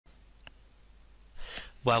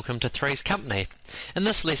Welcome to Three's Company. In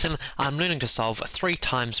this lesson I'm learning to solve 3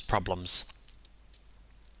 times problems.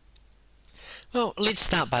 Well, let's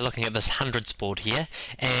start by looking at this hundreds board here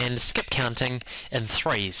and skip counting in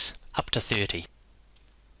threes up to 30.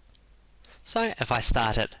 So if I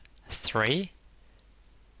start at 3,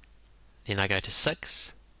 then I go to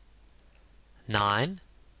 6, 9,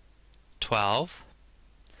 12,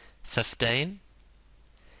 15,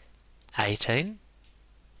 18,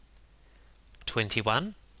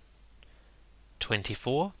 21,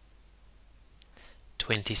 24,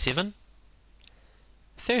 27,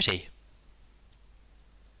 30.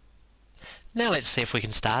 Now let's see if we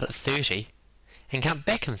can start at 30 and count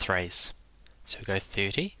back in threes. So we go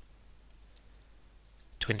 30,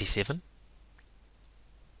 27,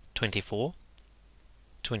 24,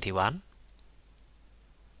 21,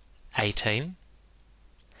 18,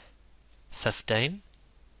 15,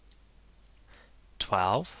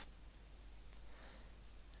 12,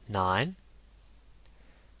 9,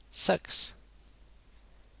 6,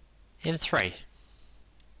 and 3.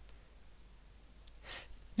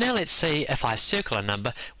 Now let's see if I circle a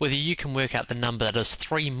number whether you can work out the number that is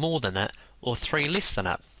 3 more than it or 3 less than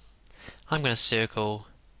it. I'm going to circle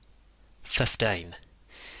 15.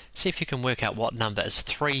 See if you can work out what number is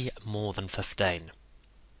 3 more than 15.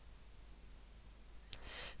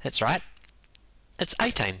 That's right, it's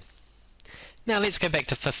 18. Now let's go back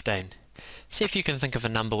to 15. See if you can think of a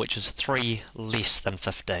number which is 3 less than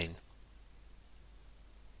 15.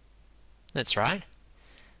 That's right,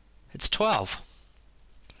 it's 12.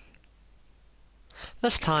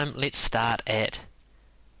 This time let's start at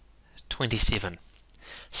 27.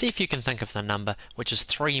 See if you can think of the number which is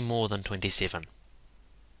 3 more than 27.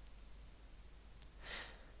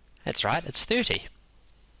 That's right, it's 30.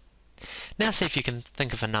 Now see if you can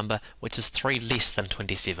think of a number which is 3 less than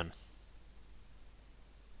 27.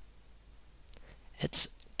 It's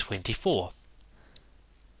 24.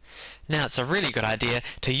 Now it's a really good idea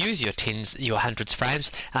to use your tens, your hundreds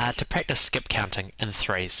frames to practice skip counting in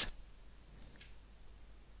threes.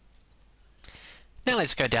 Now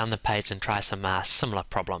let's go down the page and try some similar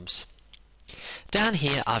problems. Down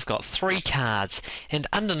here I've got 3 cards, and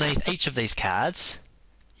underneath each of these cards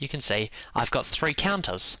you can see I've got 3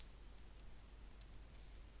 counters.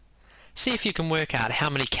 See if you can work out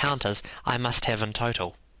how many counters I must have in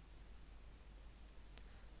total.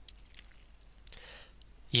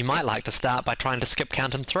 You might like to start by trying to skip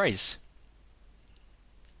count in threes.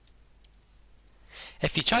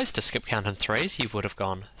 If you chose to skip count in threes, you would have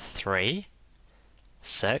gone 3,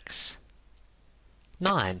 6,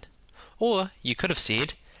 9. Or you could have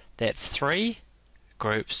said that 3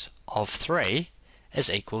 groups of 3 is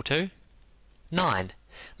equal to 9.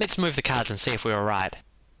 Let's move the cards and see if we were right.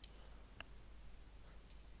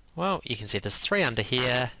 Well, you can see there's 3 under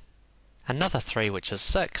here, another 3 which is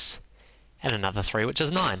 6, and another 3 which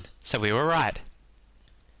is 9. So we were right.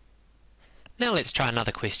 Now let's try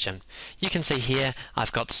another question. You can see here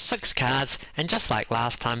I've got 6 cards, and just like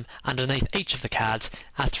last time, underneath each of the cards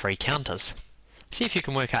are 3 counters. See if you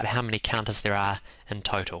can work out how many counters there are in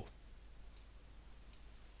total.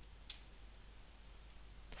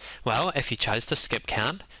 Well, if you chose to skip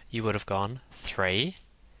count, you would have gone 3,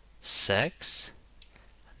 6,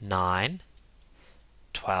 9,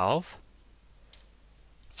 12,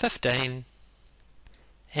 15,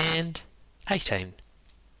 and 18.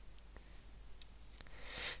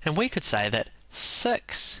 And we could say that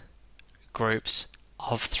 6 groups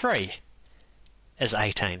of 3 is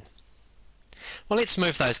 18. Well, let's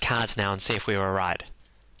move those cards now and see if we were right.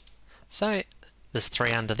 So there's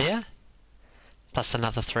 3 under there, plus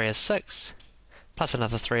another 3 is 6, plus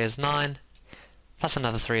another 3 is 9, plus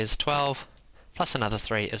another 3 is 12, plus another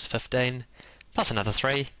 3 is 15, plus another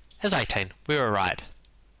 3 is 18. We were right.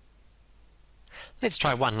 Let's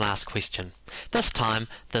try one last question. This time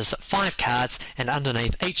there's 5 cards, and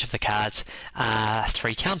underneath each of the cards are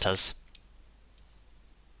 3 counters.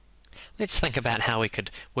 Let's think about how we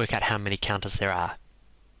could work out how many counters there are.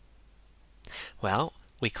 Well,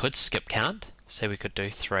 we could skip count, so we could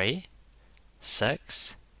do 3,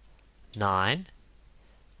 6, 9,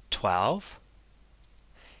 12,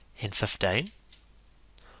 and 15.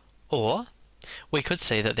 Or we could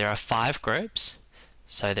see that there are 5 groups,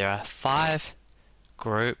 so there are 5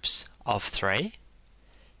 groups of 3,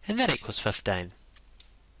 and that equals 15.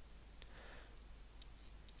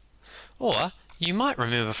 Or you might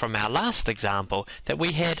remember from our last example that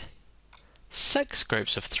we had 6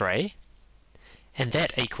 groups of 3, and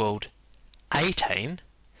that equaled 18.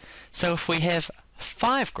 So if we have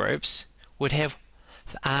 5 groups, we'd have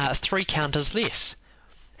 3 counters less,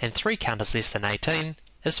 and 3 counters less than 18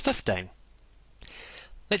 is 15.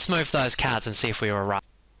 Let's move those cards and see if we were right.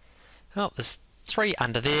 Oh, there's 3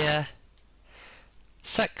 under there.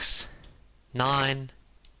 6, 9,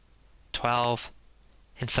 12,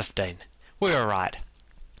 and 15. We were right.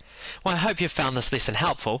 Well, I hope you found this lesson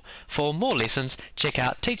helpful. For more lessons, check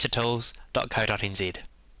out teachertools.co.nz.